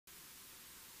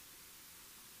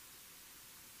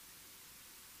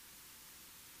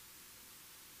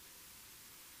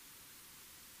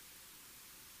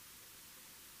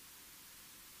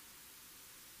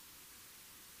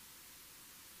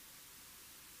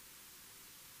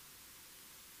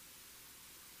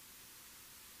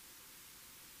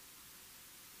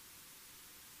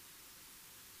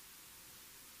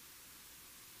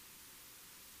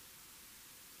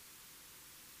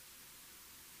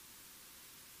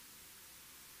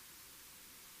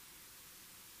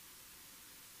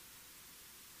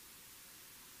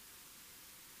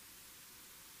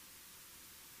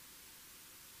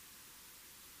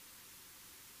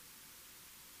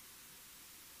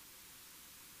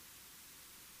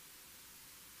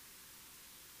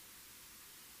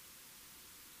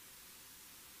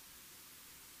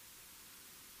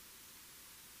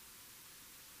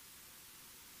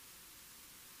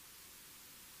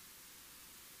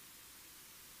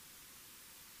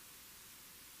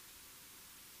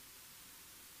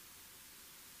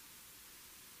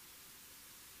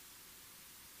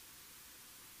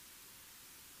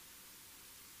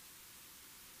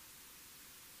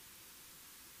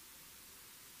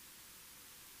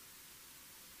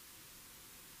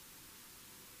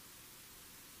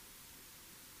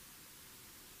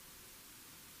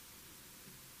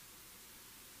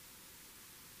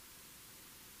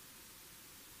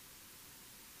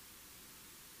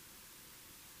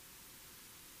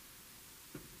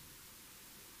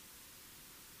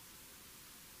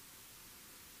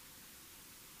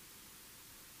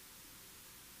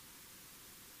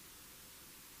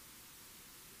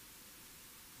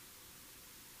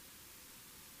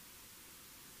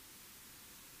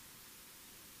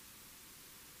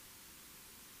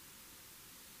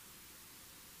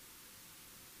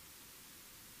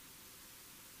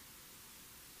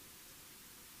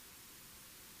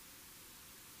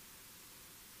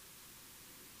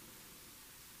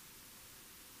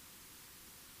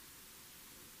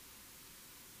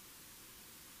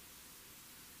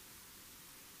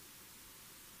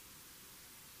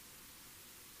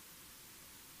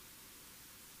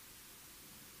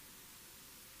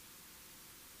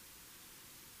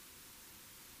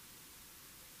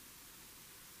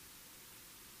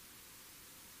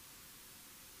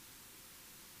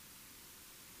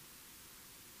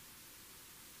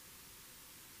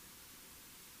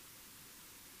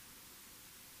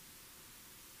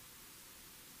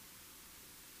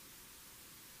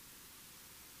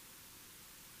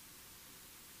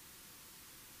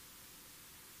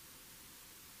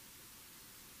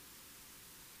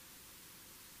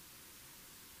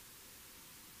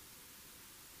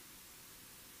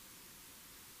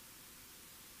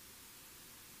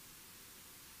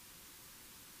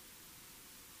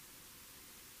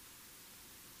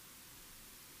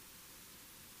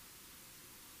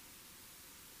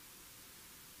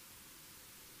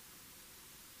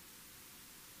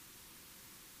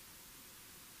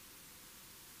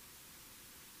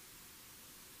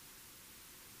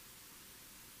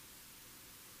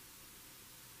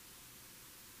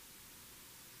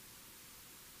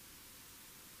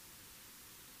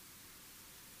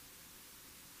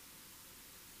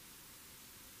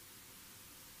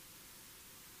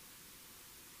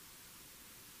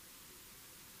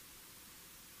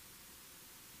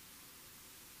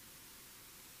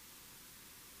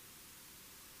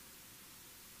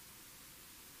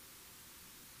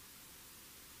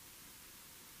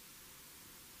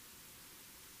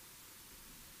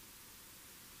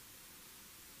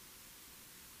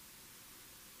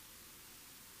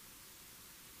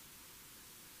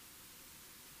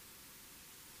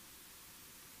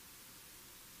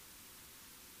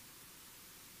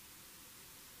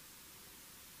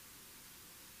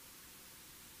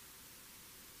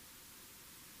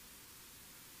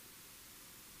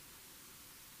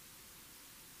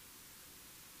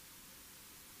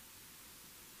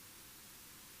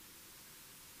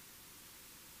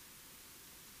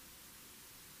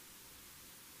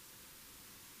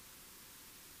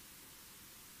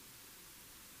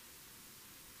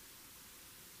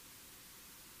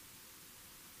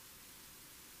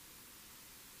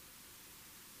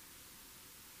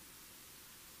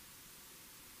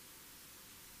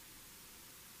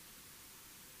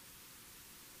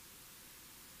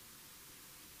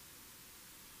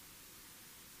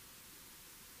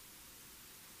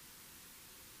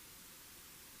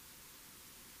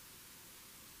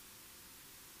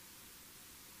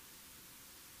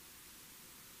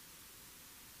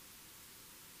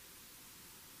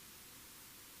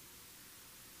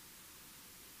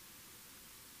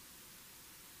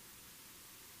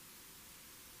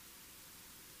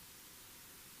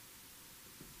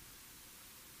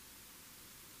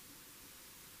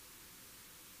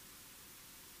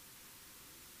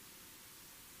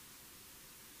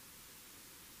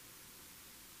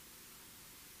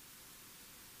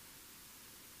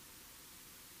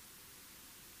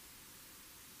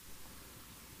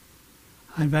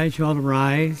I invite you all to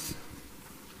rise.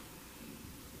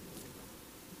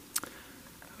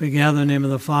 We gather in the name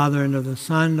of the Father, and of the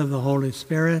Son, and of the Holy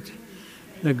Spirit.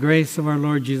 The grace of our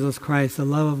Lord Jesus Christ, the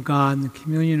love of God, and the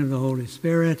communion of the Holy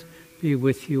Spirit be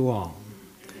with you all.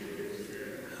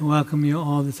 I welcome you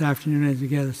all this afternoon as we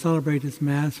gather to celebrate this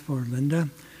Mass for Linda.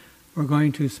 We're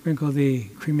going to sprinkle the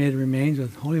cremated remains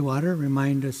with holy water,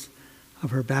 remind us of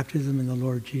her baptism in the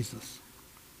Lord Jesus.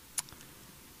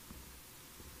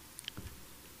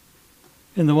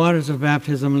 In the waters of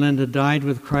baptism, Linda died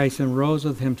with Christ and rose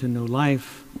with him to new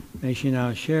life. May she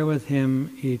now share with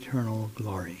him eternal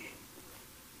glory.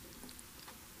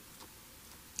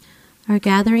 Our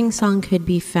gathering song could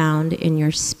be found in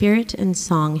your Spirit and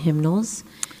Song hymnals,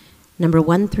 number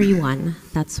 131.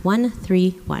 That's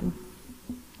 131.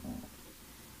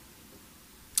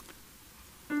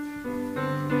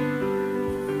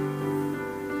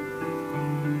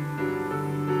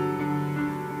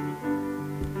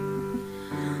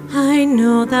 I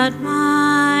know that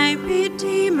my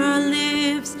Redeemer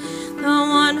lives, the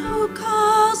one who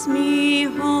calls me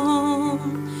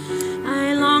home.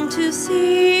 I long to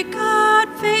see God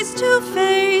face to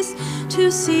face, to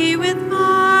see with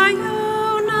my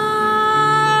own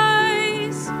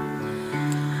eyes.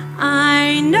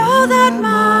 I know that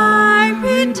my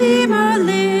Redeemer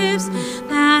lives,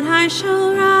 that I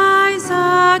shall rise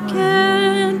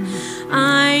again.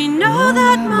 I know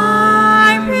that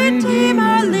my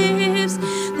Redeemer lives,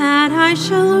 that I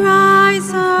shall rise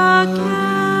again.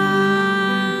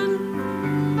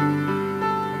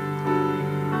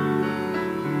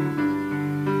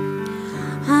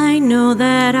 I know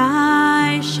that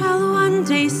I shall one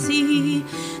day see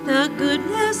the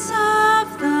goodness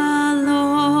of the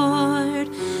Lord,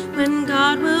 when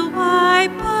God will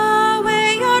wipe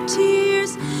away your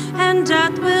tears and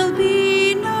death will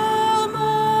be no more.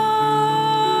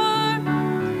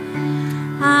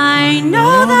 I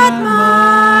know that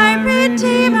my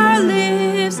Redeemer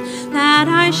lives, that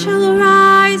I shall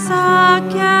rise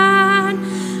again.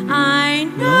 I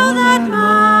know that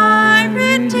my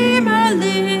Redeemer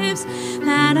lives,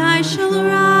 that I shall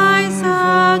rise again.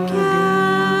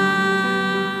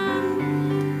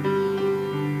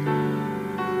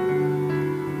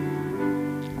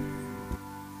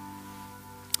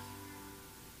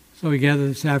 So we gather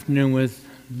this afternoon with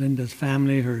Linda's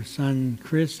family, her son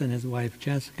Chris and his wife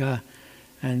Jessica,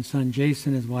 and son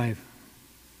Jason, his wife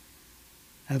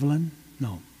Evelyn.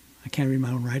 No, I can't read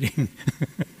my own writing.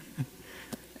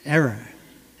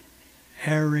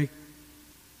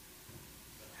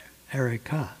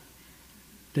 Erica.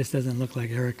 This doesn't look like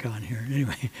Erica on here.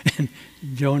 Anyway, and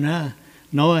Jonah,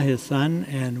 Noah, his son,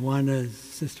 and Wanda's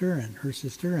sister and her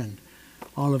sister, and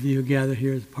all of you who gather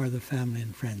here as part of the family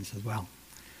and friends as well.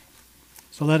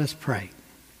 So let us pray.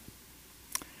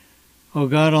 O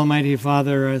God, Almighty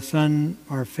Father, our Son,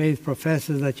 our faith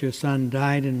professes that your Son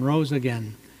died and rose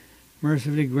again.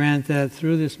 Mercifully grant that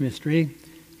through this mystery,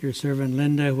 your servant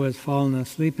Linda, who has fallen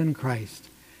asleep in Christ,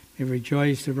 may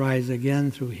rejoice to rise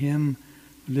again through him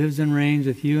who lives and reigns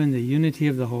with you in the unity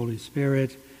of the Holy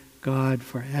Spirit, God,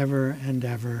 forever and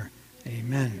ever.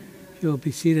 Amen. If you will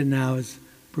be seated now as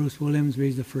Bruce Williams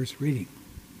reads the first reading.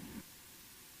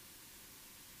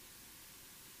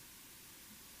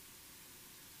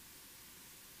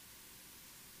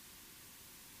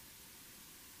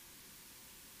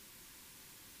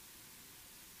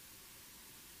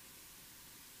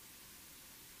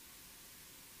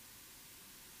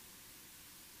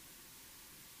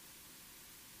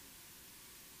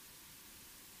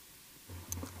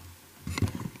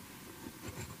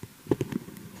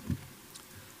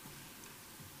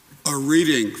 A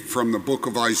reading from the book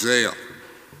of Isaiah.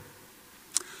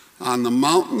 On the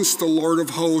mountains the Lord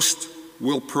of hosts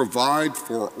will provide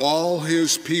for all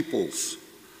his peoples.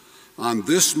 On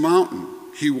this mountain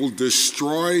he will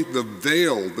destroy the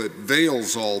veil that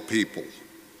veils all people.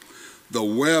 The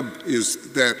web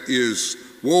that is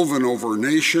woven over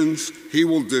nations, he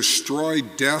will destroy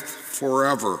death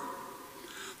forever.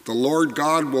 The Lord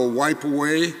God will wipe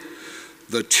away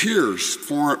the tears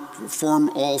from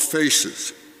all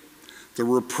faces. The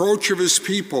reproach of his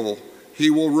people he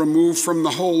will remove from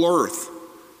the whole earth,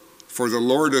 for the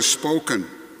Lord has spoken.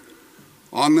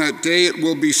 On that day it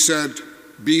will be said,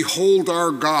 Behold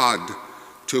our God,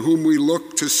 to whom we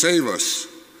look to save us.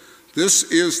 This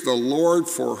is the Lord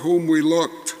for whom we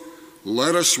looked.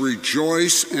 Let us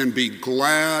rejoice and be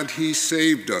glad he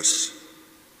saved us.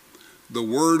 The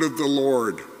word of the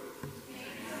Lord.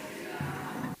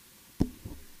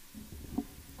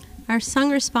 Our song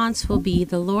response will be,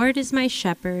 The Lord is my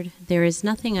shepherd, there is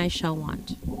nothing I shall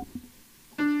want.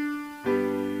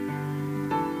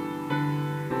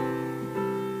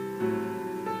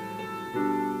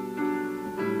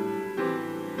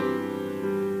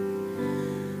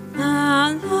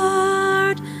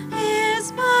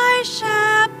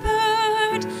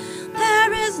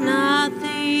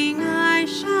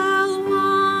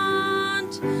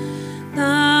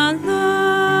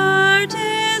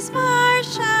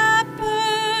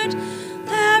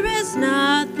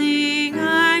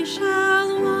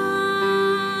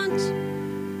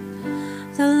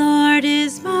 The Lord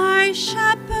is my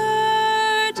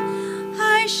shepherd,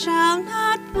 I shall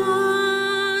not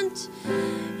want.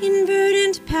 In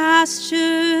verdant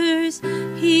pastures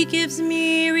he gives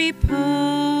me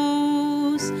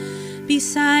repose.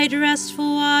 Beside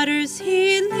restful waters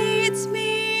he leads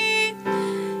me.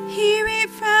 He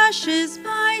refreshes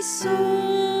my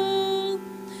soul.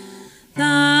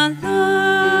 The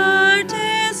Lord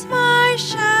is my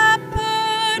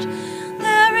shepherd,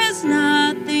 there is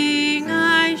nothing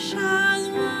I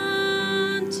shall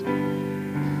want.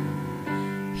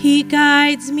 He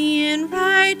guides me in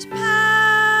right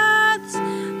paths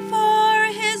for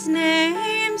his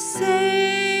name's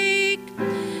sake.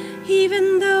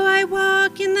 Even though I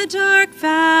walk in the dark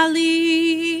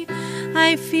valley,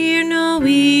 I fear no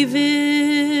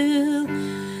evil,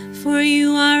 for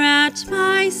you are at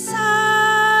my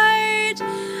side,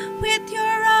 with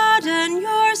your rod and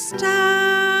your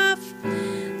staff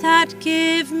that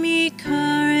give me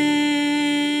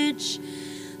courage.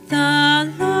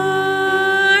 The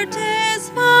Lord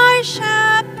is my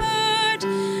shepherd,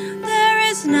 there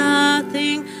is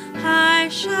nothing I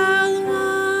shall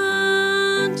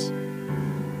want.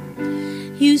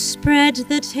 You spread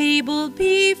the table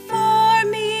before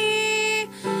me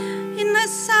in the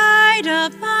sight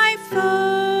of my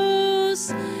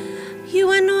foes.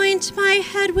 You anoint my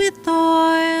head with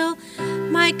oil,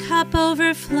 my cup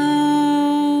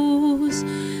overflows.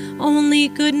 Only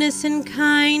goodness and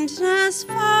kindness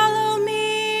follow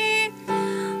me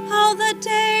all the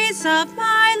days of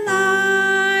my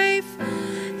life,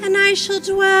 and I shall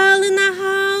dwell in the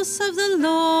house of the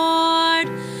Lord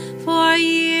for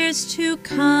years to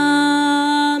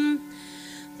come.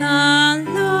 The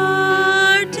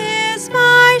Lord is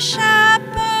my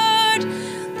shepherd,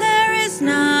 there is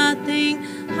nothing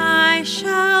I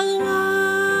shall want.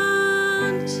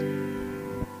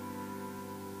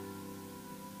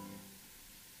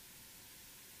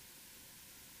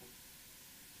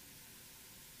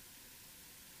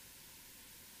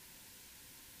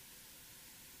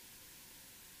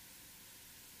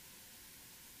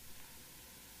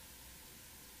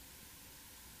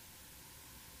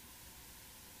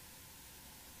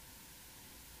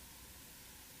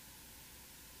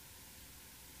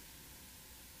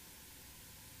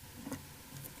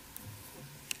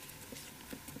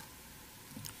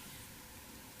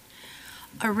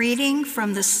 A reading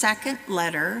from the second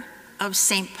letter of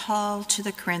St. Paul to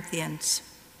the Corinthians.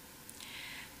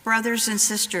 Brothers and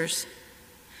sisters,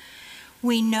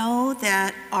 we know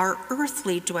that our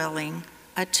earthly dwelling,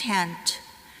 a tent,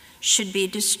 should be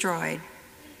destroyed.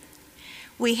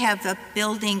 We have a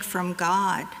building from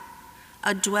God,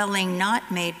 a dwelling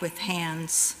not made with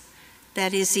hands,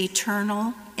 that is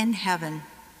eternal in heaven.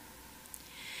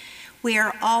 We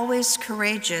are always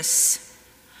courageous,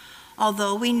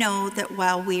 although we know that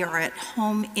while we are at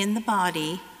home in the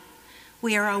body,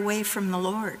 we are away from the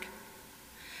Lord,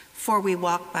 for we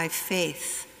walk by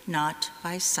faith, not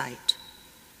by sight.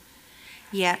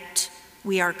 Yet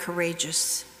we are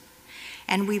courageous,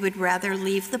 and we would rather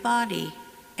leave the body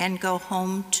and go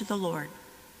home to the Lord.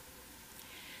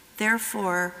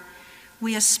 Therefore,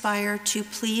 we aspire to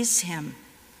please him,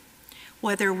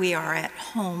 whether we are at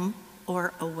home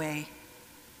or away.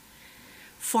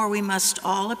 For we must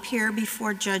all appear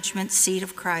before judgment seat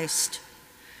of Christ,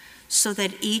 so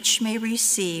that each may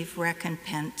receive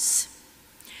recompense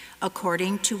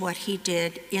according to what he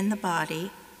did in the body,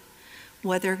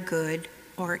 whether good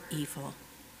or evil.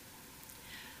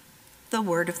 The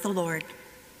word of the Lord.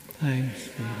 Thanks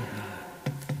be to God.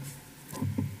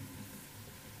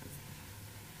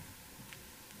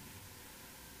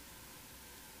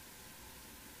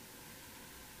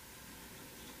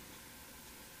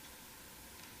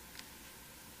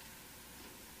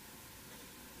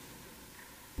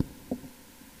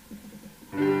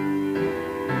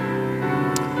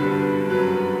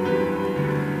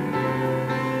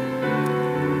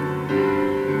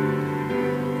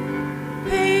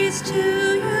 Praise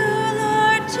to you,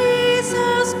 Lord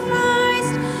Jesus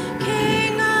Christ,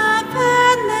 King of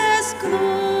endless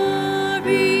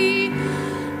glory.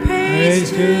 Praise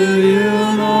to you,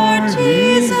 Lord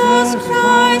Jesus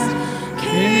Christ,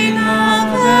 King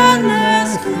of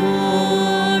endless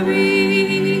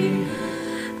glory.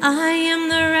 I am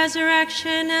the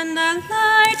resurrection and the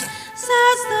light,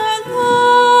 says the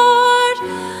Lord.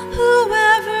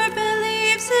 Whoever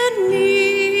believes in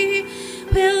me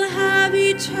will have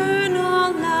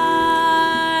eternal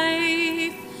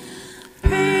life.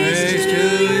 Praise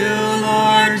to you,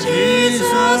 Lord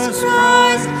Jesus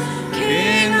Christ,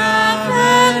 King of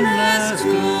endless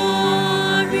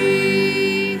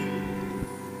glory.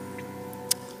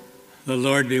 The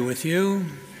Lord be with you.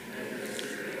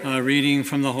 A reading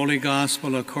from the Holy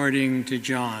Gospel according to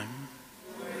John.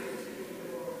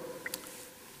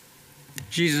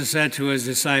 Jesus said to his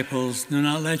disciples, "Do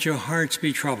not let your hearts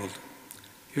be troubled.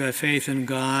 You have faith in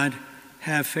God,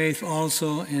 have faith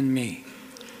also in me.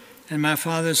 In my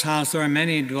Father's house there are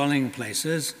many dwelling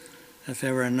places. If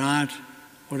there were not,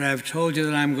 would I have told you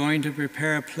that I am going to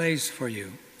prepare a place for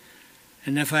you?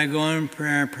 And if I go and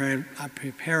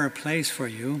prepare a place for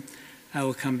you, I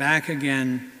will come back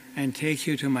again and take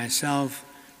you to myself,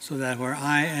 so that where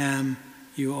I am,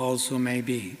 you also may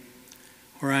be.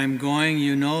 Where I am going,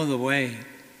 you know the way."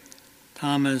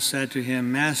 Thomas said to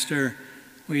him, "Master,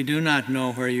 we do not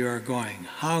know where you are going.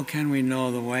 How can we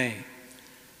know the way?"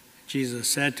 Jesus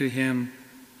said to him,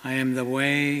 "I am the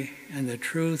way and the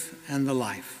truth and the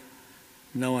life.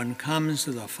 No one comes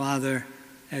to the Father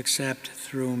except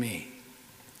through me."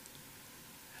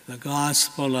 The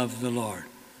Gospel of the Lord.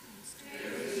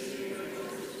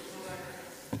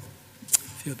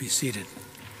 If you'll be seated.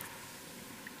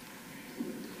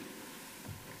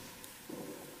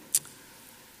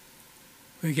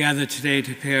 We gather today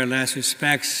to pay our last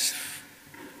respects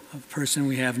of a person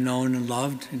we have known and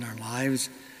loved in our lives,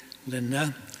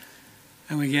 Linda.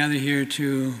 And we gather here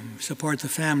to support the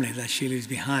family that she leaves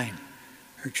behind,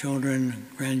 her children,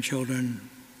 grandchildren,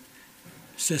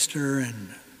 sister,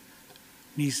 and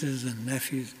nieces and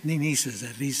nephews, nieces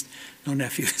at least, no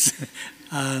nephews.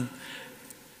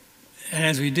 And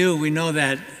as we do, we know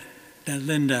that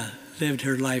Linda lived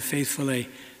her life faithfully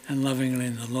and lovingly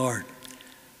in the Lord.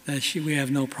 That we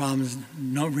have no problems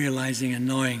not realizing and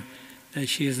knowing that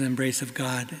she is in the embrace of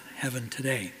God in heaven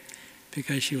today,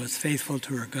 because she was faithful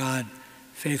to her God,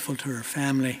 faithful to her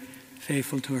family,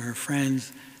 faithful to her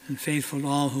friends, and faithful to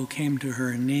all who came to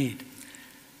her in need.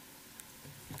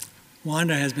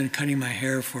 Wanda has been cutting my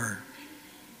hair for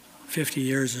 50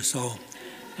 years or so,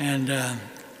 and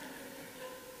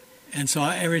so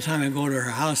every time I go to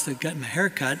her house to get my hair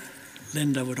cut,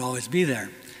 Linda would always be there.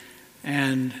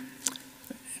 And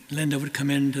Linda would come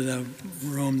into the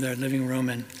room, their living room,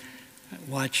 and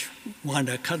watch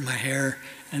Wanda cut my hair,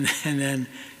 and then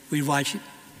we'd watch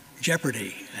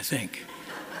Jeopardy, I think,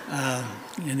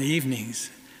 in the evenings.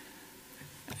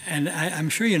 And I'm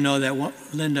sure you know that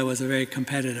Linda was a very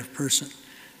competitive person,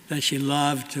 that she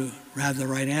loved to have the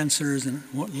right answers and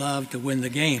loved to win the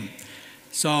game.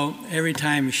 So every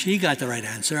time she got the right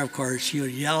answer, of course, she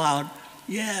would yell out,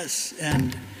 "Yes!"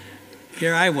 And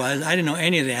here I was. I didn't know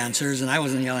any of the answers, and I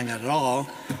wasn't yelling at all.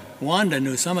 Wanda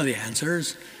knew some of the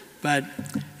answers, but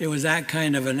it was that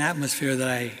kind of an atmosphere that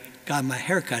I got my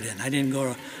hair cut in. I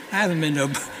haven't been to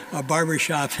a barber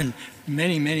shop in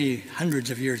many, many hundreds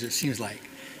of years, it seems like.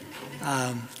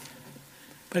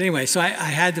 But anyway, so I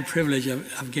had the privilege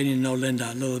of getting to know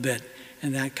Linda a little bit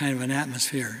in that kind of an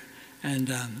atmosphere,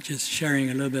 and just sharing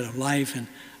a little bit of life, and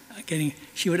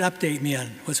she would update me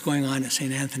on what's going on at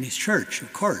St. Anthony's Church,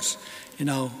 of course. You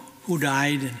know, who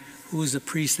died and who was the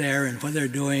priest there and what they're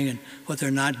doing and what they're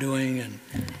not doing and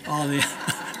all the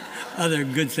other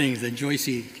good things, the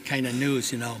Joycey kind of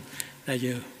news, you know, that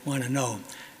you want to know.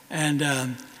 And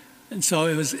so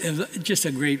it was just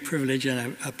a great privilege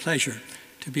and a pleasure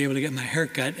to be able to get my hair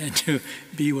cut and to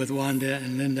be with Wanda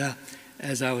and Linda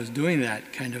as I was doing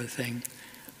that kind of a thing.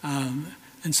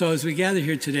 And so as we gather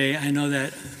here today, I know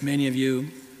that many of you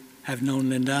have known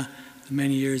Linda the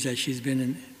many years that she's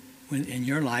been in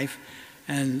your life,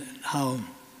 and how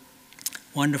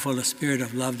wonderful the spirit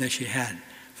of love that she had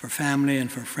for family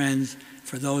and for friends,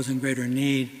 for those in greater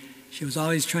need. She was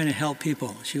always trying to help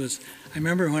people. I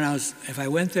remember if I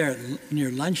went there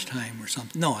near lunchtime or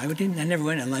something, no, I never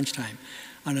went at lunchtime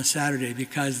on a Saturday,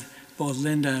 because both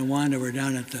Linda and Wanda were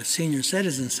down at the Senior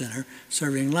Citizen Center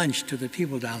serving lunch to the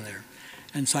people down there.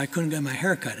 And so I couldn't get my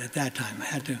hair cut at that time. I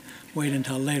had to wait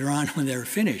until later on when they were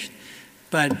finished.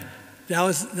 But that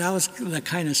was the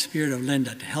kind of spirit of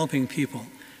Linda, to helping people,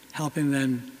 helping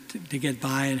them to get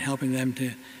by, and helping them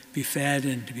to be fed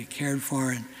and to be cared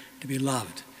for and to be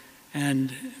loved.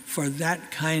 And for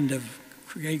that kind of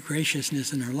great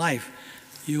graciousness in her life,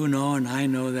 you know and I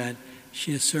know that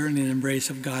she is certainly in the embrace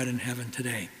of God in heaven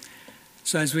today.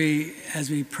 So as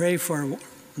we pray for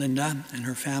Linda and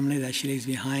her family that she leaves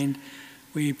behind,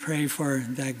 we pray for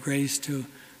that grace to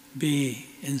be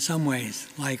in some ways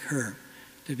like her,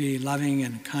 to be loving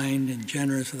and kind and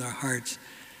generous with our hearts.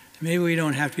 Maybe we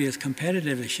don't have to be as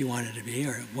competitive as she wanted to be,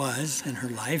 or was in her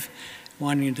life,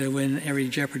 wanting to win every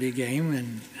Jeopardy game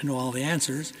and know all the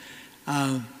answers.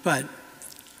 But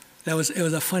it was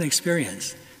a fun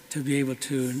experience to be able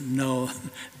to know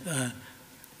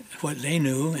what they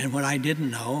knew and what I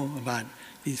didn't know about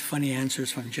these funny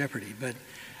answers from Jeopardy. But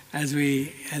as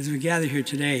we gather here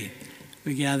today,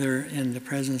 we gather in the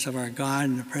presence of our God,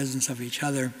 in the presence of each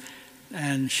other,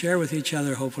 and share with each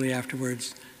other, hopefully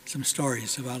afterwards, some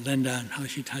stories about Linda and how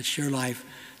she touched your life,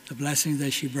 the blessings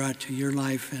that she brought to your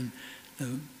life and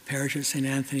the parish of St.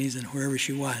 Anthony's and wherever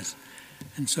she was.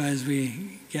 And so as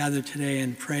we gather today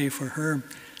and pray for her,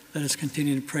 let us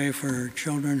continue to pray for her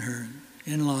children, her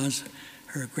in-laws,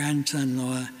 her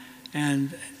grandson-in-law,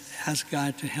 and ask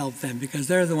God to help them, because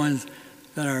they're the ones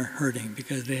that are hurting,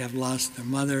 because they have lost their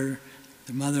mother,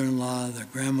 their mother-in-law, their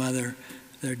grandmother,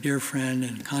 their dear friend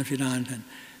and confidant, and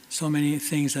so many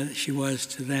things that she was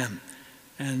to them.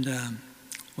 And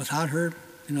without her,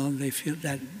 they feel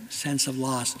that sense of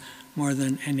loss more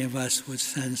than any of us would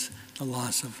sense the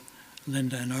loss of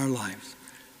Linda in our lives.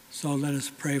 So let us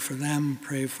pray for them,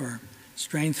 pray for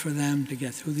strength for them to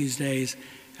get through these days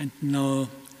and to know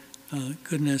the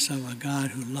goodness of a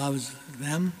God who loves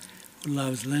them, who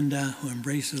loves Linda, who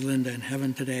embraces Linda in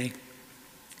heaven today,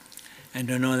 and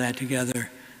to know that together,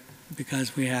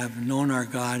 because we have known our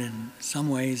God in some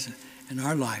ways in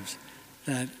our lives,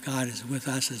 that God is with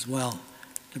us as well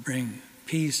to bring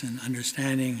peace and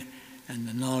understanding and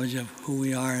the knowledge of who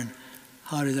we are and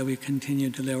how it is that we continue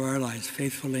to live our lives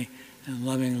faithfully and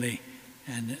lovingly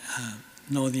and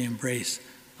know the embrace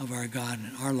of our God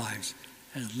in our lives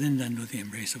as Linda knew the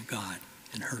embrace of God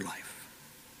in her life.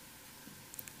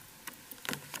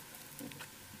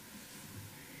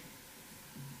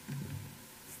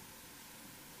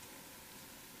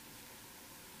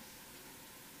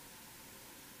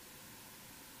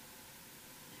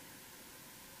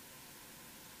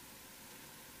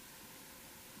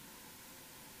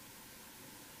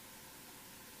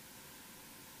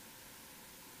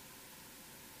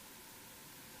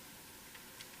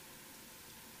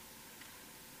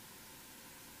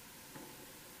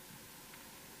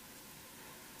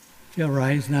 If you'll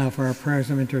rise now for our prayers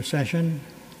of intercession.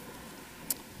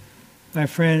 My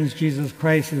friends, Jesus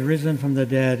Christ is risen from the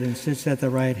dead and sits at the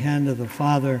right hand of the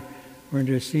Father, who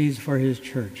intercedes for his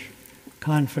church.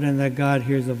 Confident that God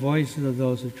hears the voices of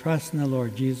those who trust in the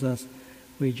Lord Jesus,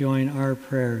 we join our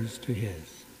prayers to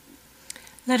his.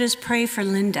 Let us pray for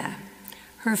Linda,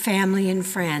 her family and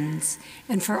friends,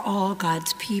 and for all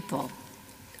God's people.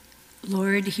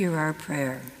 Lord, hear our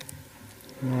prayer.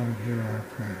 Lord, hear our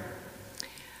prayer.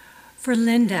 For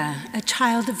Linda, a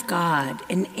child of God,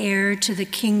 an heir to the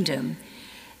kingdom,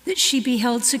 that she be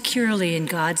held securely in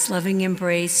God's loving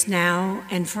embrace now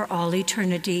and for all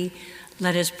eternity,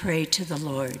 let us pray to the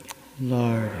Lord.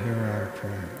 Lord, hear our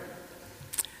prayer.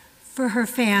 For her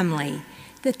family,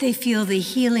 that they feel the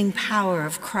healing power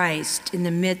of Christ in the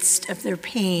midst of their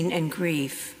pain and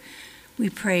grief, we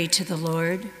pray to the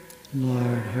Lord.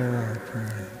 Lord, hear our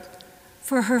prayer.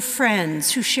 For her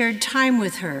friends who shared time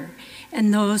with her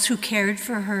and those who cared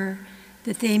for her,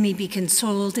 that they may be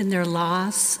consoled in their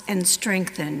loss and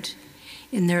strengthened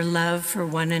in their love for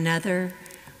one another,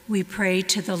 we pray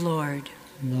to the Lord.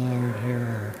 Lord, hear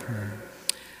our prayer.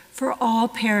 For all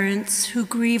parents who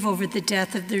grieve over the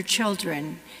death of their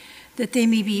children, that they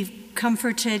may be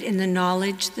comforted in the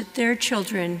knowledge that their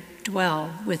children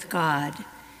dwell with God,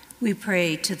 we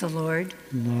pray to the Lord.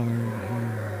 Lord, hear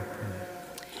our prayer.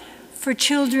 For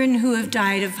children who have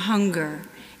died of hunger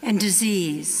and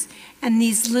disease, and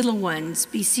these little ones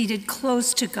be seated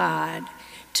close to God,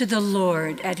 to the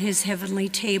Lord at his heavenly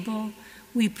table,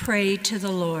 we pray to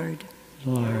the Lord.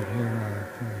 Lord, hear our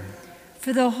prayer.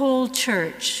 For the whole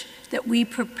church, that we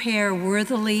prepare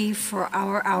worthily for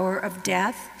our hour of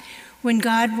death, when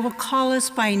God will call us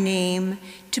by name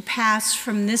to pass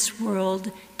from this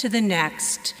world to the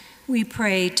next, we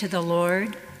pray to the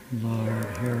Lord.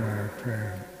 Lord, hear our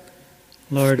prayer.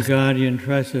 Lord God, you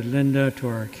entrusted Linda to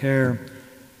our care,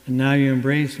 and now you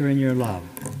embrace her in your love.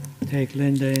 Take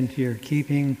Linda into your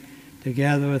keeping,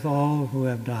 together with all who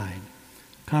have died.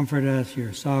 Comfort us,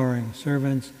 your sorrowing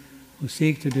servants, who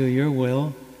seek to do your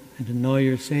will and to know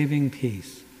your saving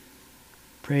peace.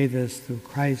 Pray this through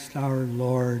Christ our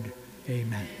Lord.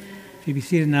 Amen. If you be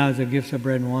seated now as the gifts of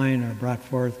bread and wine are brought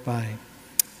forth by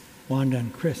Wanda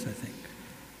and Chris, I think.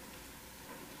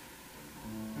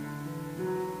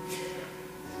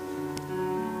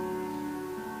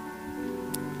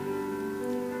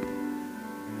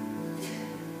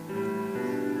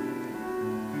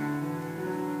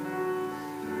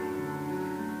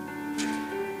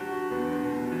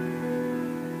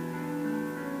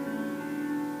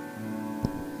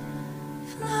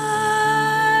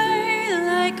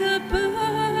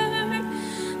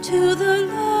 To the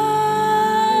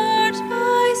Lord,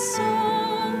 my soul.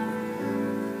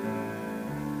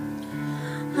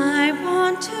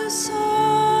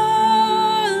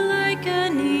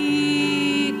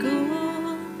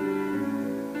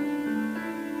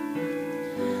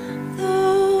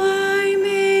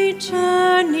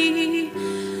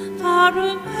 far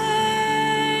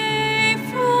away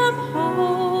from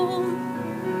home.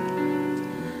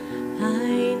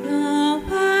 I know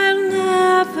I'll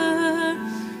never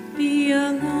be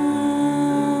alone.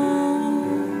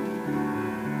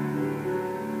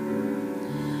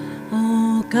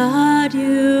 Oh God,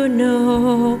 you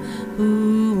know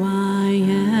who I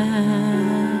am.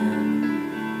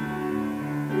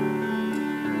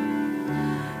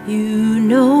 You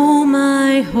know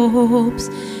my hopes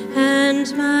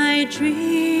and my dreams.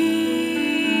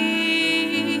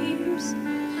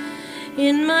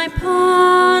 In my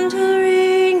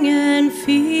pondering and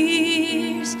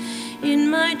fears, in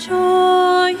my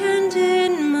joy and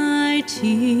in my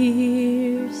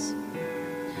tears.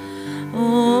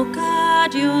 Oh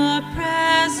God, your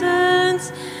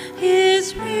presence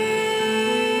is real.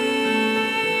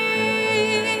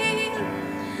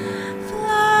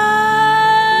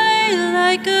 Fly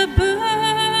like a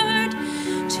bird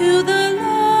to the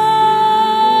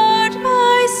Lord,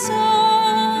 my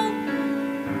soul.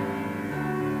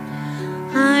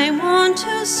 I want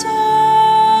to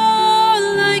soar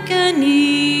like an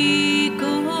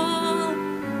eagle.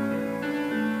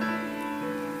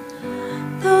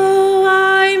 Though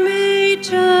I may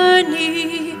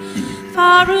journey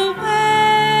far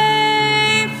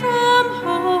away from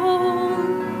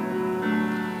home,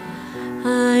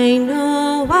 I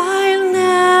know I'll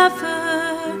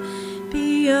never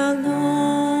be alone.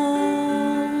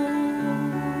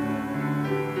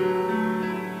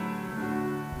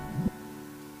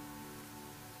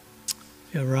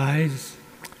 You rise.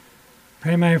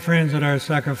 Pray, my friends, that our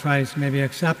sacrifice may be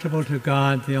acceptable to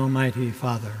God, the Almighty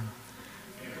Father.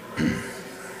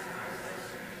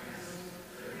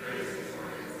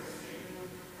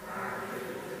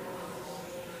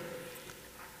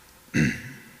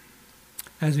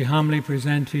 As we humbly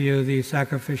present to you these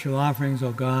sacrificial offerings,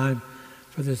 O God,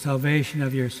 for the salvation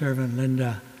of your servant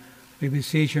Linda, we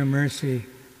beseech your mercy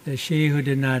that she who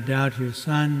did not doubt your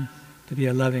Son to be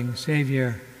a loving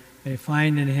Savior may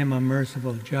find in him a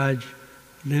merciful Judge,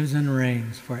 who lives and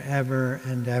reigns forever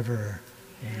and ever.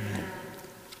 Amen.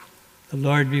 The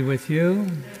Lord be with you.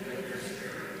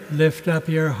 Lift up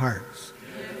your hearts.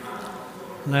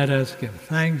 Let us give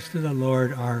thanks to the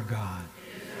Lord our God.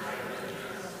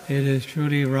 It is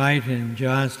truly right and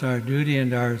just, our duty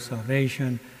and our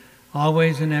salvation,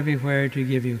 always and everywhere to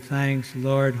give you thanks,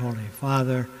 Lord, Holy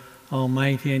Father,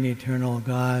 Almighty and eternal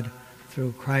God,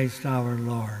 through Christ our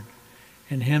Lord.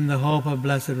 In him the hope of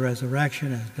blessed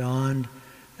resurrection has dawned,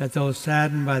 that those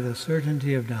saddened by the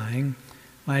certainty of dying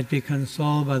might be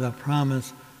consoled by the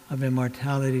promise of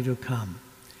immortality to come.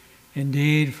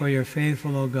 Indeed, for your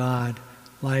faithful, O God,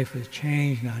 life is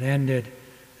changed, not ended,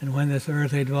 and when this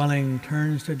earthly dwelling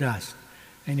turns to dust,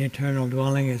 an eternal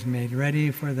dwelling is made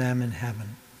ready for them in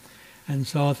heaven. And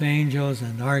so with angels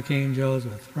and archangels,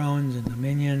 with thrones and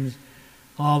dominions,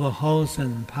 all the hosts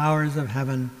and powers of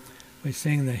heaven, we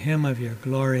sing the hymn of your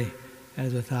glory,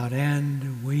 as without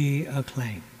end we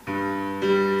acclaim.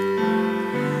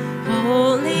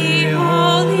 Holy,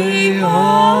 holy,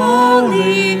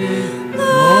 holy,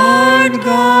 Lord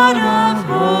God of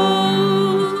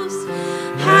hosts,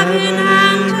 heaven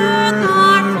and earth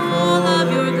are full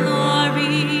of your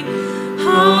glory.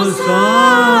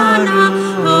 Hosanna,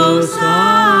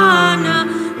 Hosanna,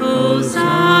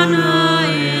 Hosanna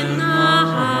in the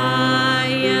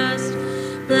highest.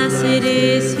 Blessed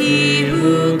is he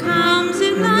who comes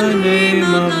in the name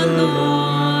of the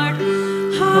Lord.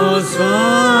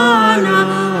 Hosanna,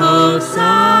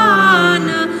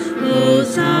 Hosanna,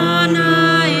 Hosanna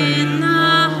in the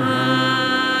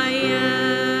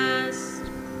highest.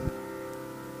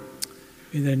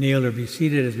 Either kneel or be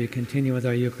seated as we continue with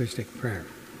our Eucharistic prayer.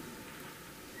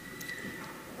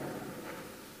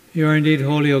 You are indeed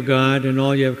holy, O God, and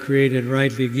all you have created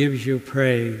rightly gives you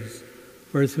praise.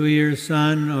 For through your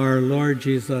Son, our Lord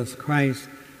Jesus Christ,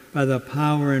 by the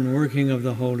power and working of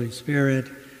the Holy Spirit,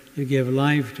 you give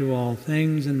life to all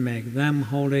things and make them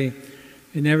holy.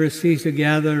 You never cease to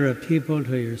gather a people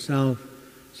to yourself,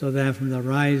 so that from the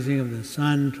rising of the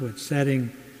sun to its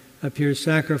setting, a pure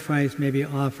sacrifice may be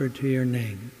offered to your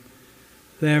name.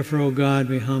 Therefore, O God,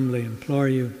 we humbly implore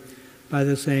you, by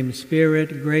the same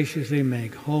Spirit, graciously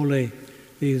make holy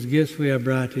these gifts we have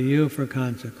brought to you for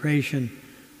consecration,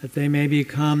 that they may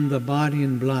become the body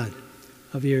and blood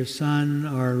of your Son,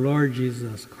 our Lord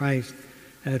Jesus Christ,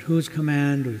 at whose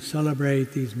command we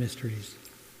celebrate these mysteries.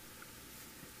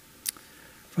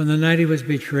 From the night he was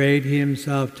betrayed, he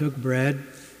himself took bread,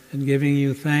 and giving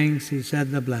you thanks, he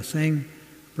said the blessing,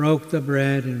 broke the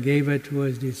bread, and gave it to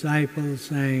his disciples,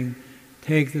 saying,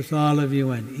 "Take this, all of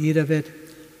you, and eat of it,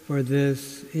 for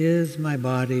this is my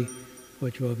body,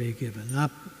 which will be given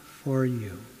up for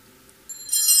you.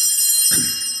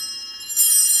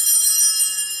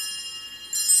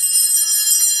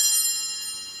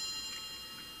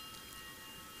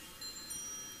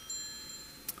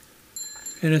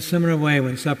 In a similar way,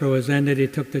 when supper was ended, he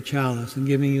took the chalice, and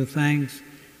giving you thanks,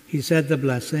 he said the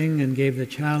blessing and gave the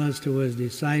chalice to his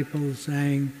disciples,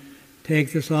 saying,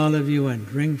 "Take this, all of you, and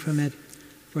drink from it,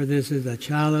 for this is the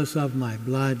chalice of my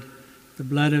blood, the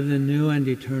blood of the new and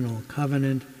eternal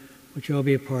covenant, which will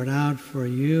be poured out for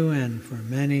you and for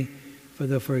many for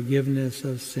the forgiveness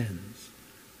of sins.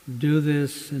 Do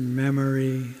this in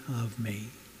memory of me."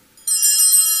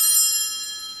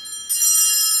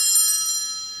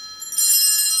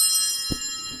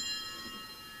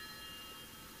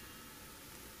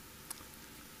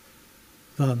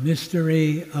 The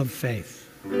mystery of faith.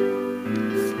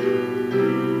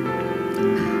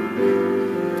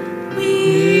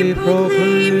 We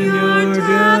proclaim your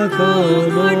death, O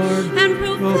Lord, and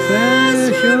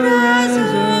profess your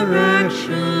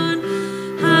resurrection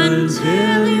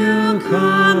until you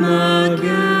come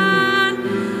again,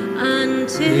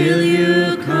 until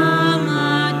you come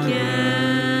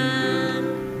again.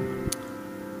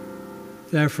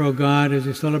 Therefore, God, as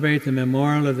we celebrate the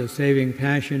memorial of the saving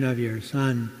passion of your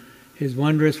Son, his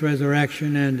wondrous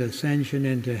resurrection and ascension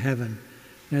into heaven,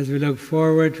 and as we look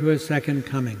forward to his second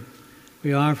coming,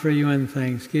 we offer you in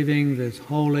thanksgiving this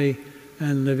holy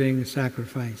and living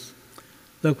sacrifice.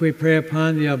 Look, we pray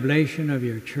upon the oblation of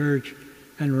your church,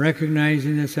 and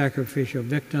recognizing the sacrificial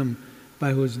victim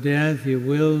by whose death you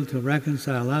willed to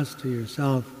reconcile us to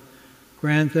yourself,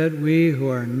 grant that we who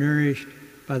are nourished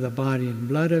by the body and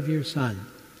blood of your Son,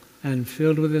 and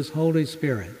filled with his Holy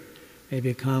Spirit, may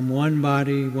become one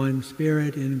body, one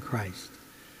spirit in Christ.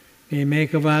 May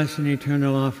make of us an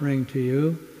eternal offering to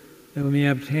you, that we may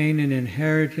obtain an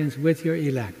inheritance with your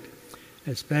elect,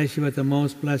 especially with the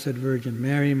most blessed Virgin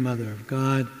Mary, Mother of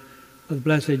God, with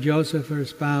blessed Joseph, her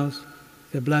spouse,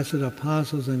 the blessed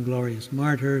apostles and glorious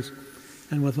martyrs,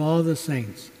 and with all the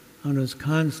saints, on whose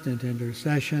constant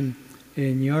intercession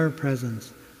in your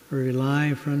presence we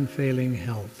rely for unfailing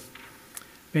health.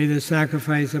 May the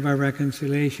sacrifice of our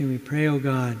reconciliation, we pray, O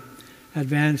God,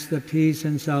 advance the peace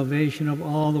and salvation of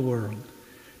all the world.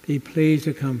 Be pleased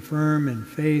to confirm in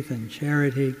faith and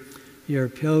charity your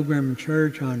pilgrim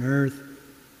church on earth.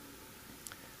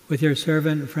 With your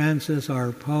servant Francis,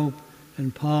 our Pope,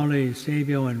 and Paul,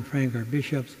 Eusebio, and Frank, our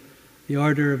bishops, the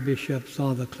order of bishops,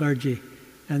 all the clergy,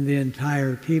 and the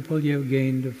entire people you have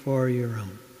gained for your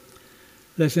own.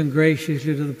 Listen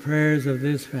graciously to the prayers of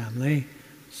this family,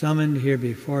 summoned here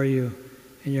before you.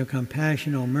 In your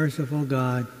compassion, O merciful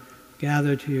God,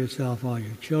 gather to yourself all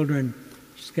your children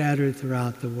scattered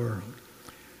throughout the world.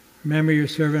 Remember your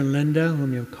servant Linda,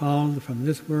 whom you have called from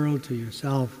this world to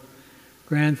yourself.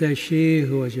 Grant that she,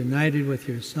 who was united with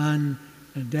your Son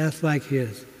in a death like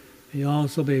his, may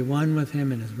also be one with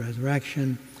him in his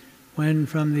resurrection, when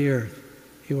from the earth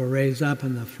he will raise up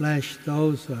in the flesh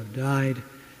those who have died,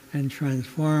 and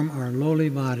transform our lowly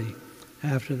body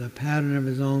after the pattern of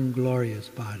his own glorious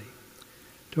body.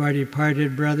 To our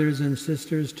departed brothers and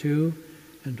sisters too,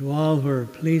 and to all who are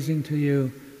pleasing to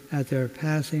you at their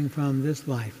passing from this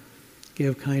life,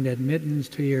 give kind admittance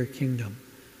to your kingdom.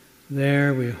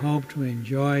 There we hope to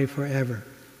enjoy forever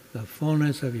the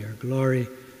fullness of your glory,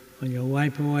 when you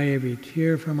wipe away every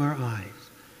tear from our eyes.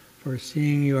 For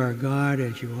seeing you are God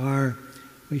as you are,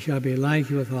 we shall be like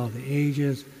you with all the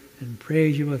ages, and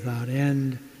praise you without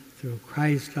end, through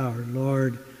Christ our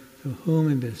Lord, through whom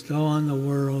we bestow on the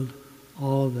world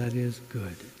all that is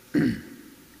good.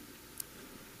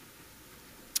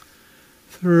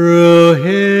 Through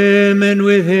him, and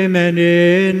with him, and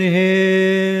in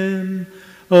him,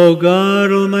 O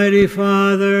God, Almighty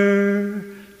Father,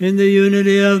 in the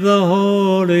unity of the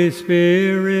Holy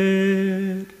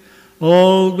Spirit,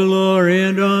 all glory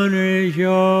and honor is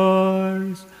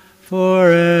yours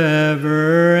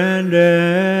forever and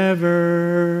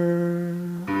ever.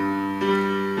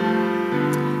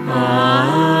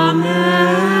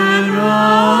 Amen,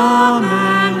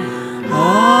 amen,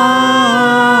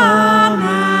 amen,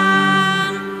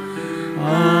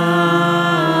 amen.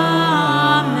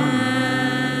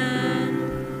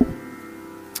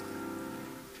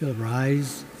 If you'll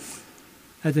rise.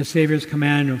 At the Savior's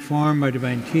command, informed by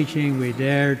divine teaching, we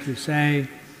dare to say,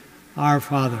 Our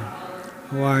Father,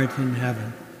 who art in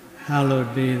heaven,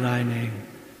 hallowed be thy name.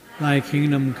 Thy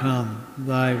kingdom come,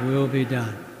 thy will be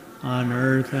done, on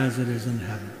earth as it is in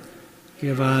heaven.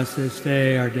 Give us this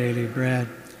day our daily bread,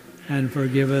 and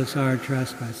forgive us our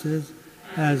trespasses,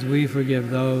 as we forgive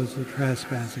those who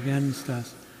trespass against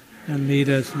us. And lead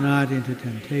us not into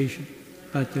temptation,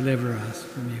 but deliver us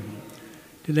from evil.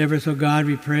 Deliver us, O God,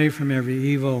 we pray, from every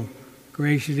evil.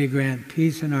 Graciously grant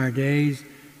peace in our days,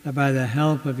 that by the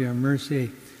help of your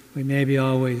mercy we may be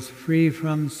always free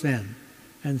from sin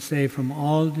and safe from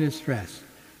all distress,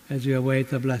 as we await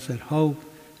the blessed hope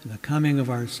and the coming of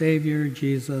our Savior,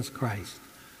 Jesus Christ.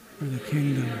 For the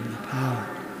kingdom and the power.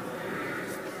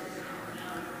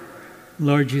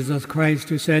 Lord Jesus Christ,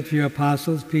 who said to your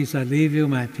apostles, "Peace I leave you,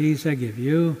 my peace I give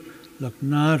you," look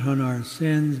not on our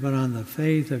sins, but on the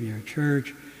faith of your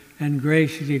church, and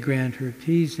graciously grant her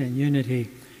peace and unity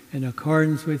in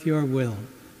accordance with your will.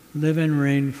 Live and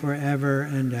reign forever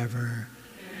and ever.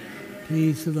 Amen.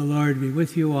 Peace of the Lord be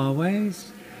with you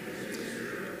always.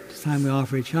 This time we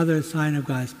offer each other a sign of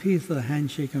God's peace, with a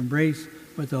handshake embrace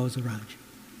with those around you.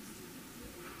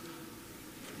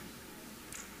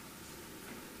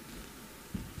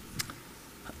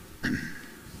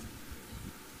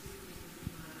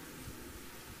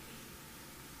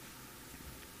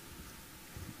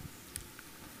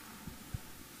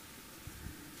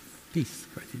 Peace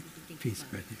with you. Peace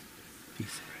with you.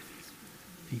 Peace with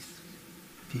you. Peace.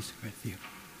 Peace with you.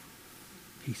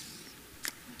 Peace.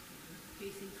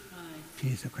 Peace in Christ.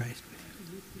 Peace of Christ with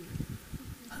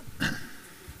you.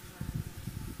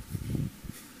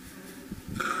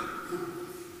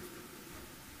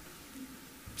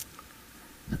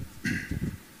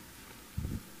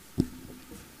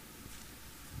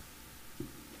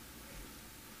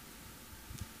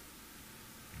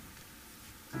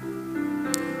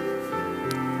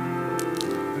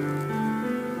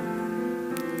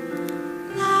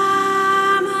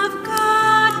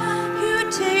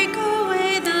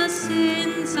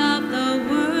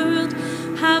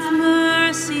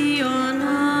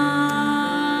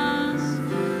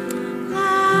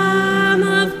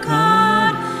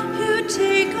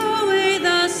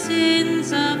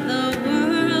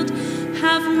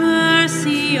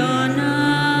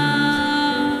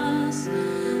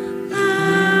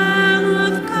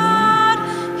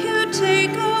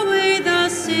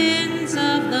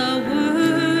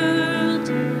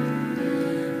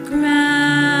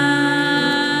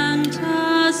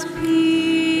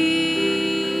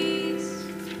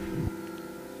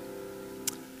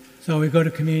 So we go to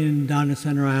communion down the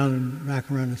center aisle and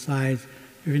wrap around the sides.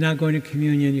 If you're not going to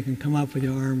communion, you can come up with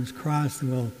your arms crossed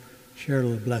and we'll share a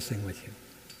little blessing with you.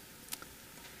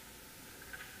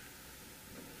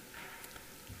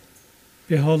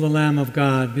 Behold the Lamb of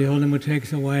God. Behold him who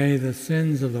takes away the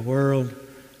sins of the world.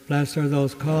 Blessed are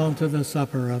those called to the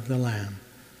supper of the Lamb.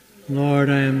 Lord,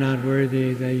 I am not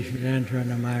worthy that you should enter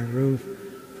under my roof.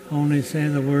 Only say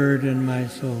the word and my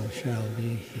soul shall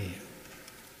be healed.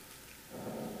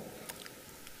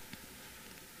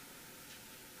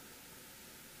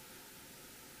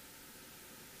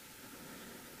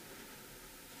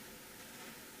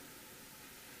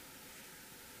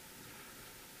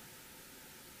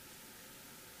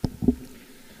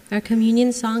 Our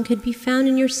communion song could be found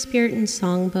in your Spirit and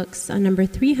Songbooks on number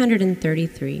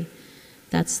 333.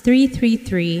 That's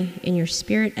 333 in your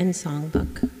Spirit and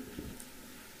Songbook.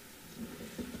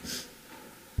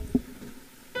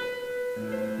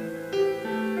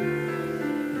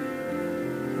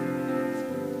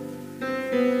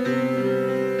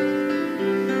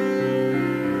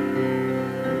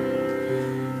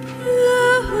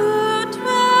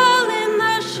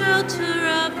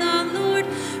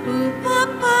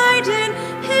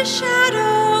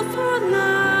 Shadow for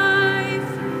life.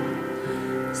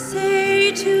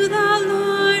 Say to the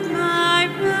Lord, my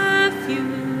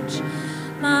refuge,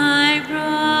 my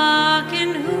rock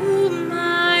in whom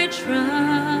I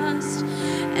trust,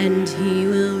 and he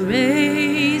will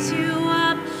raise you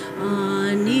up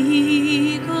on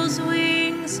eagle's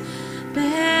wings,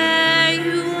 bear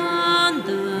you on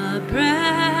the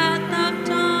breath of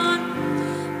dawn,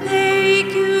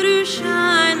 make you to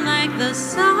shine like the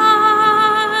sun,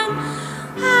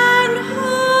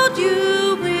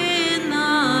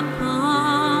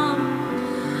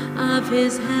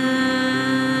 his hand.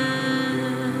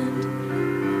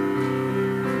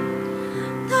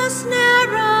 The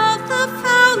snare of the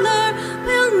fowler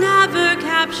will never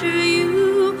capture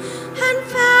you, and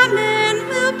famine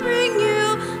will bring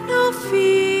you no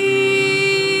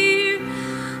fear.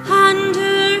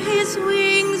 Under his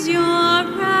wings your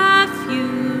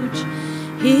refuge,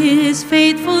 his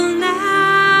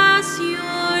faithfulness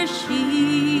your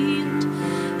shield,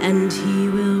 and he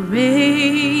will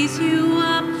raise you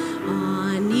up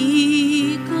on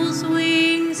eagle's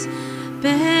wings,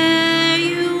 bear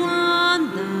you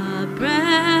on the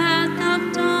breath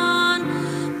of dawn,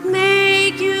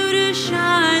 make you to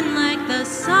shine like the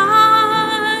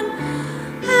sun,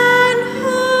 and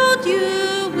hold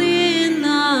you in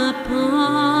the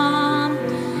palm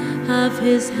of of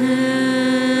his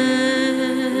hand.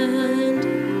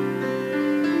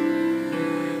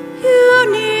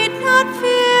 You need not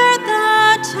fear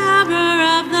the terror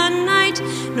of the night,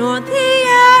 nor the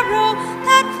arrow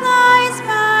that flies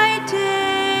by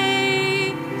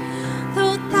day.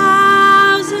 Though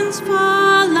thousands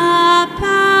fall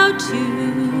about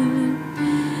you,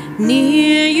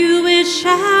 near you it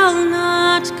shall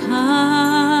not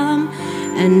come.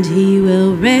 And he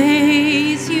will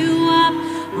raise you up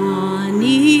on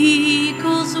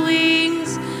eagle's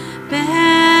wings,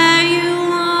 bear you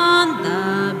on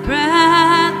the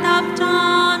breath of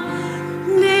dawn,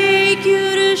 make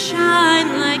you to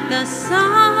shine like the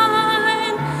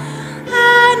sun,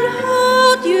 and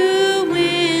hold you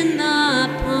in the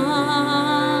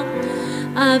palm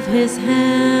of his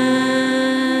hand.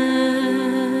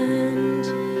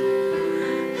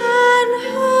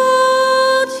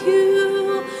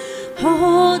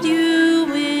 Hold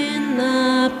you in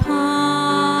the palm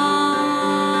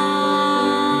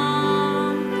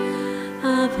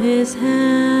of his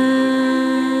hand.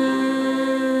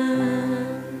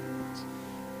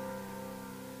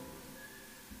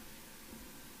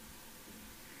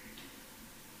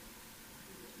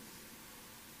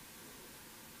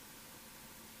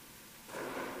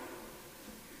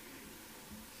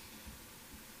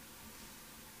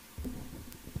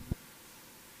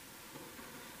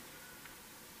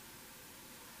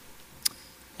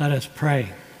 Let us pray.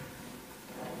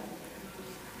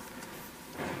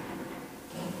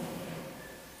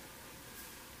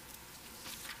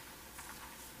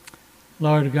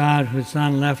 Lord God, whose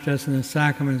Son left us in the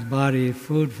sacrament's body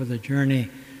food for the journey,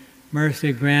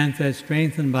 mercy grant that,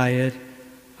 strengthened by it,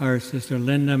 our sister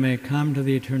Linda may come to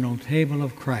the eternal table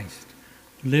of Christ,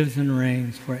 who lives and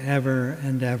reigns forever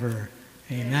and ever.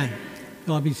 Amen.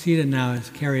 You'll all be seated now as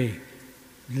Carrie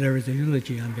delivers a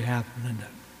eulogy on behalf of Linda.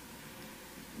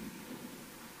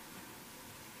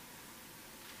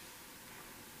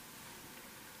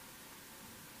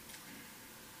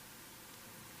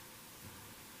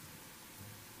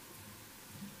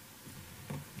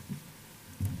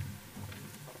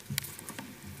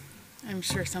 I'm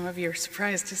sure some of you are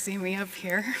surprised to see me up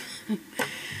here.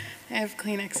 I have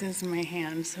Kleenexes in my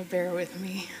hand, so bear with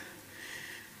me.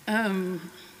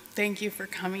 Thank you for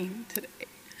coming today.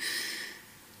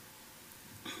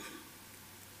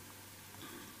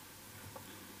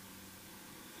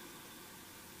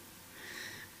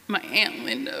 My Aunt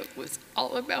Linda was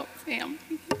all about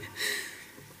family.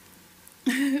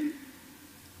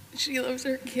 She loves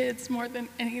her kids more than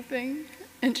anything,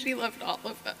 and she loved all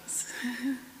of us.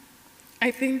 I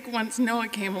think once Noah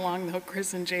came along, though,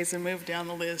 Chris and Jason moved down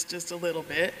the list just a little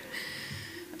bit.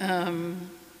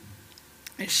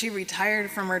 She retired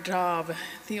from her job.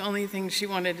 The only thing she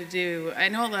wanted to do, I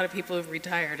know a lot of people who've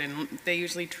retired and they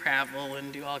usually travel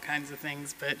and do all kinds of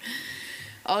things, but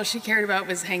all she cared about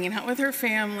was hanging out with her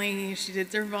family. She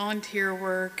did their volunteer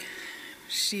work.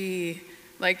 She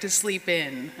liked to sleep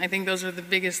in. I think those are the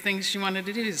biggest things she wanted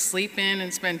to do, is sleep in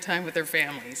and spend time with her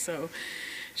family. So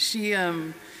she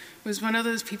was one of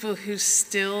those people who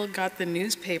still got the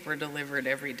newspaper delivered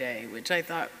every day, which I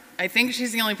think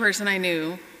she's the only person I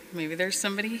knew. Maybe there's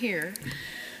somebody here.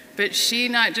 But she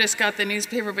not just got the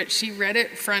newspaper, but she read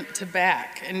it front to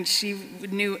back, and she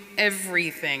knew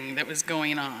everything that was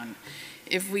going on.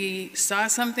 If we saw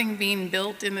something being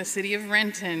built in the city of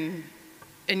Renton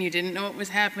and you didn't know what was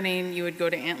happening, you would go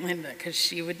to Aunt Linda because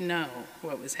she would know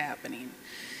what was happening.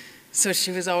 So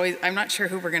she was always, I'm not sure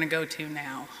who we're going to go to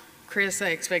now. Chris, I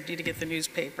expect you to get the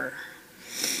newspaper.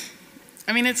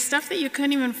 I mean, it's stuff that you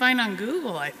couldn't even find on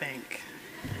Google, I think.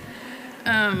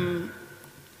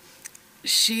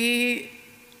 She's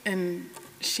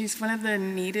one of the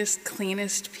neatest,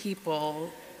 cleanest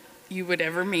people you would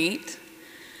ever meet.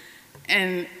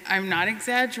 And I'm not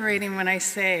exaggerating when I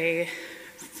say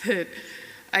that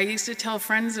I used to tell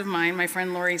friends of mine, my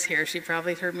friend Lori's here, she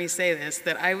probably heard me say this,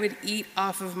 that I would eat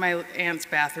off of my aunt's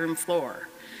bathroom floor.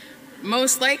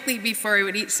 Most likely before I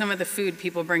would eat some of the food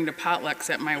people bring to potlucks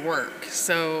at my work.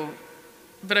 So,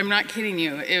 but I'm not kidding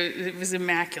you, it was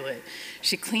immaculate.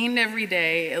 She cleaned every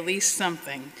day, at least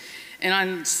something. And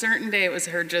on a certain day, it was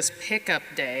her just pickup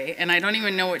day. And I don't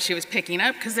even know what she was picking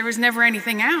up because there was never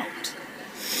anything out.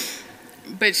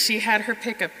 But she had her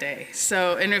pickup day.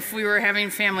 So, and if we were having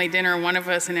family dinner, one of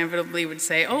us inevitably would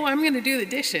say, oh, I'm gonna do the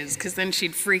dishes, because then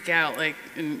she'd freak out, like,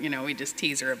 and, you know, we just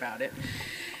tease her about it.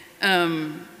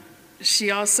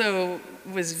 She also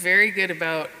was very good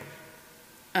about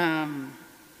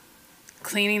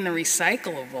cleaning the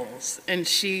recyclables. And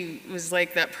she was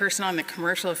like that person on the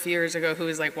commercial a few years ago who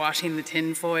was like washing the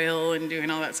tin foil and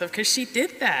doing all that stuff, because she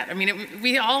did that. I mean,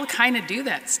 we all kind of do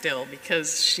that still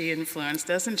because she influenced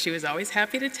us, and she was always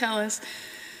happy to tell us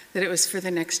that it was for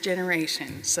the next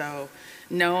generation. So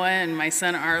Noah and my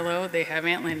son Arlo, they have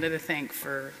Aunt Linda to thank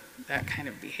for that kind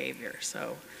of behavior.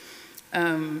 So,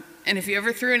 and if you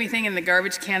ever threw anything in the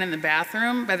garbage can in the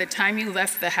bathroom, by the time you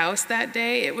left the house that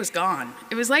day, it was gone.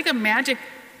 It was like magic.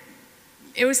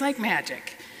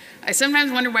 I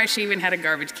sometimes wonder why she even had a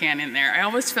garbage can in there. I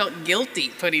always felt guilty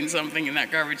putting something in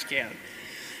that garbage can.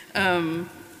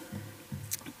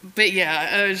 But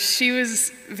yeah, she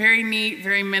was very neat,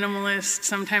 very minimalist.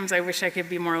 Sometimes I wish I could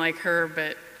be more like her,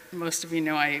 but most of you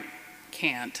know I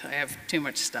can't. I have too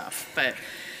much stuff. But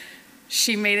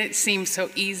she made it seem so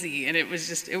easy, and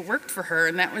it worked for her,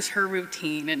 and that was her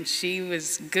routine, and she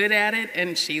was good at it,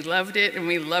 and she loved it, and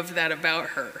we loved that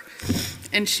about her.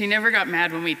 And she never got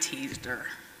mad when we teased her,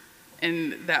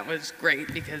 and that was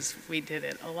great because we did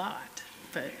it a lot.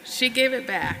 But she gave it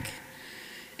back,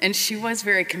 and she was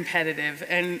very competitive.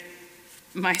 And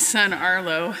my son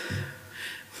Arlo,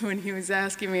 when he was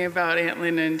asking me about Aunt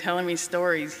Linda and telling me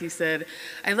stories, he said,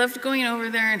 I loved going over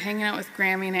there and hanging out with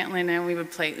Grammy and Aunt Linda, and we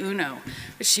would play Uno,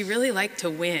 but she really liked to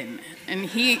win. And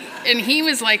he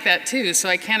was like that too, so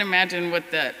I can't imagine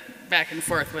what that back and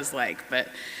forth was like, but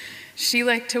she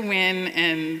liked to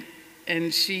win,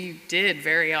 and she did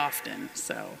very often.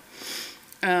 So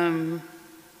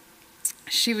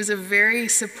she was a very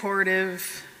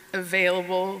supportive,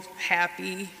 available,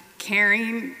 happy,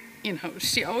 caring,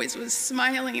 she always was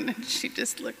smiling, and she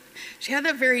had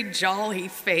that very jolly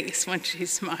face when she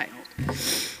smiled.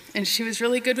 And she was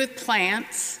really good with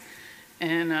plants,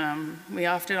 and we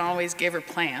often always gave her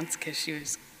plants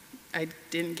because I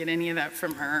didn't get any of that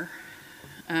from her.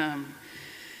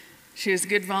 She was a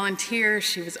good volunteer.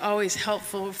 She was always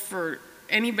helpful for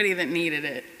anybody that needed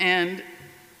it, and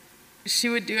she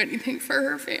would do anything for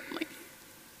her family.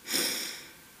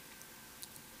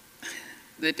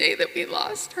 The day that we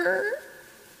lost her,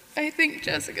 I think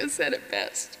Jessica said it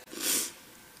best.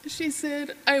 She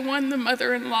said, I won the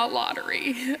mother-in-law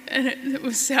lottery. And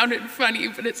it sounded funny,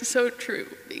 but it's so true,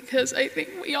 because I think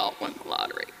we all won the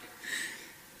lottery.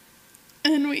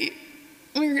 And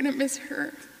we're going to miss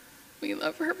her. We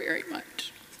love her very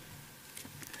much.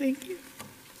 Thank you.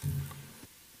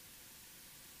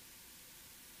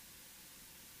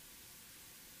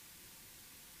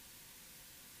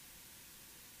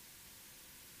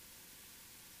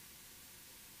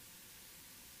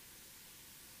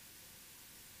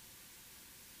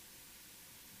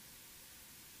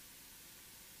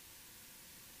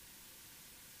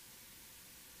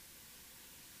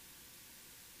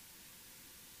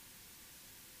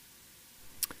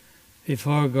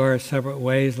 Before we go our separate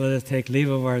ways, let us take leave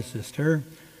of our sister.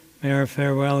 May our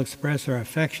farewell express our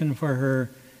affection for her.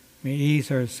 May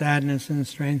ease our sadness and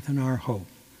strengthen our hope.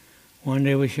 One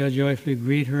day we shall joyfully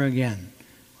greet her again,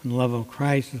 when the love of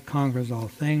Christ that conquers all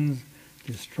things,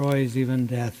 destroys even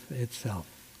death itself.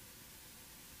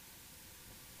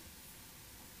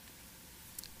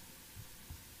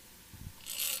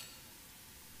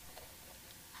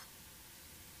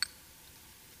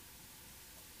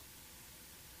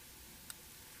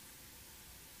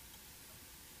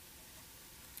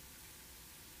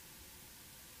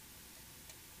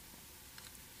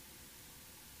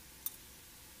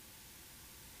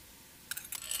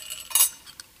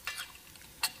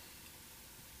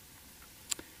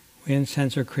 We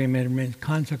incense or cremate,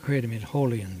 consecrate, made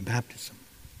holy in baptism.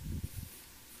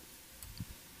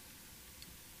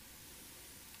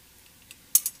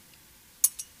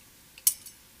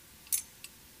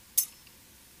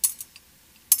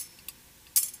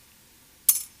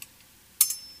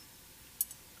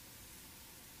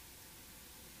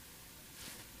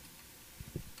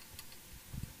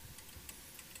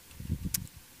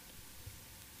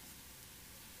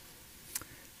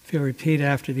 If you repeat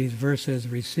after these verses,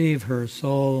 receive her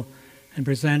soul and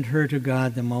present her to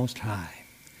God the Most High.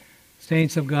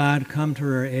 Saints of God, come to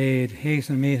her aid,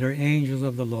 hasten to meet her, angels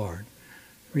of the Lord.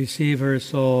 Receive her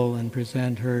soul and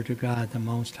present her to God the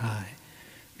Most High.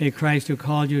 May Christ who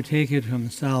called you take you to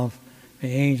himself.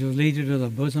 May angels lead you to the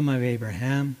bosom of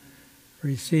Abraham.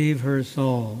 Receive her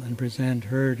soul and present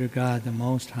her to God the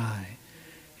Most High.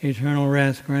 Eternal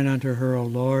rest grant unto her, O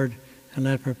Lord, and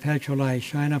let perpetual light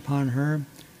shine upon her.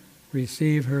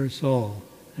 Receive her soul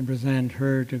and present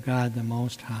her to God the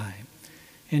Most High.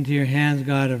 Into your hands,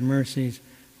 God of mercies,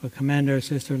 we commend our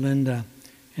sister Linda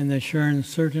in the sure and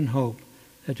certain hope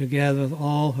that together with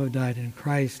all who have died in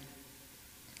Christ,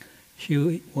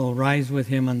 she will rise with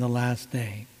him on the last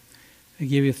day. We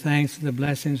give you thanks for the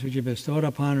blessings which you bestowed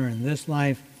upon her in this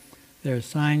life. They are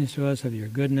signs to us of your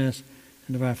goodness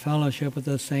and of our fellowship with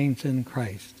the saints in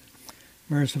Christ.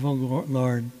 Merciful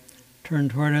Lord, turn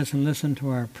toward us and listen to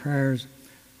our prayers.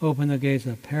 Open the gates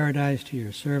of paradise to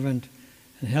your servant,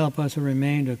 and help us to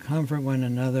remain to comfort one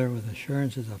another with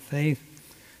assurances of faith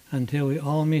until we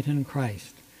all meet in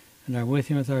Christ and are with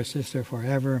him with our sister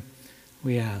forever.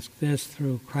 We ask this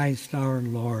through Christ our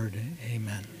Lord.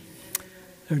 Amen.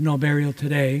 There's no burial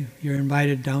today. You're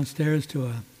invited downstairs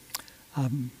to a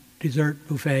dessert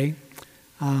buffet.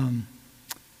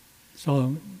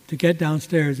 So to get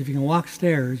downstairs, if you can walk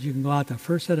stairs, you can go out the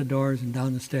first set of doors and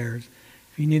down the stairs.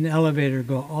 If you need an elevator,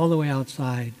 go all the way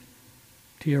outside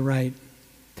to your right,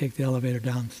 take the elevator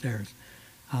downstairs.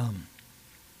 And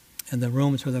the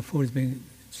rooms where the food is being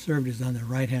served is on the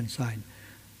right-hand side.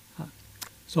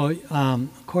 So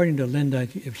according to Linda,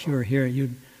 if she were here,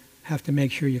 you'd have to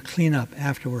make sure you clean up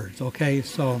afterwards, okay?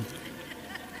 So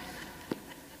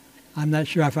I'm not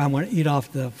sure if I want to eat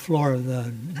off the floor of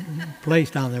the place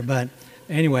down there, but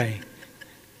anyway,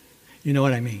 you know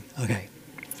what I mean. Okay.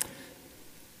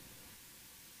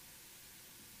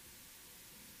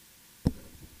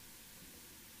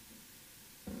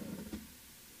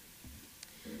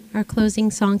 Our closing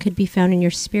song could be found in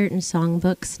your Spirit and Song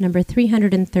books, number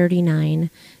 339,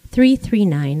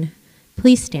 339.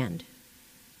 Please stand.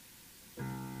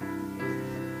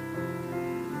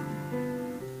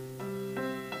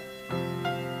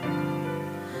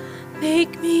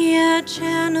 Make me a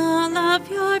channel of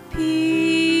your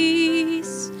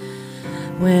peace.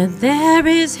 Where there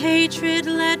is hatred,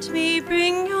 let me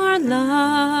bring your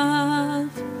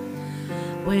love.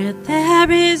 Where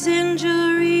there is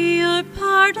injury, your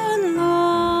pardon,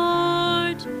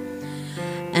 Lord.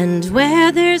 And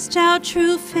where there's doubt,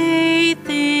 true faith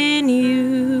in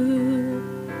you.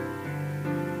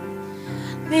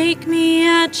 Make me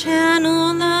a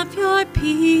channel of your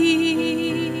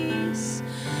peace.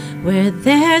 Where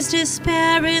there's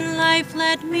despair in life,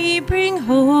 let me bring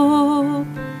hope.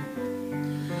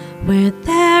 Where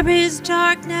there is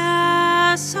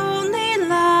darkness, only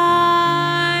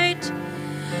light.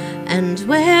 And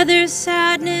where there's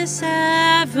sadness,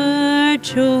 ever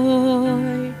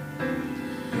joy.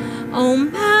 O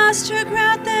Master,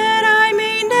 grant that I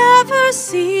may never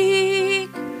seek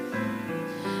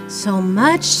so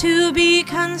much to be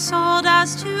consoled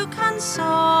as to console,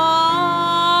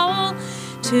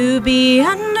 to be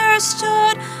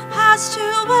understood as to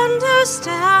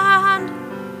understand,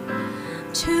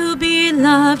 to be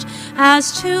loved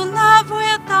as to love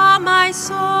with all my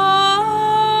soul.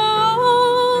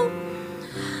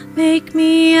 Make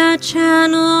me a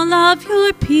channel of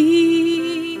your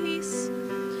peace.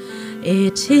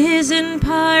 It is in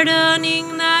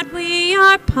pardoning that we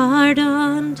are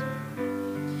pardoned,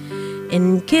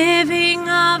 in giving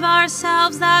of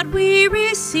ourselves that we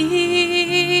receive,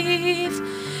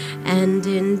 and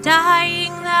in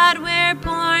dying that we're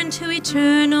born to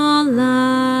eternal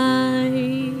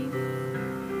life.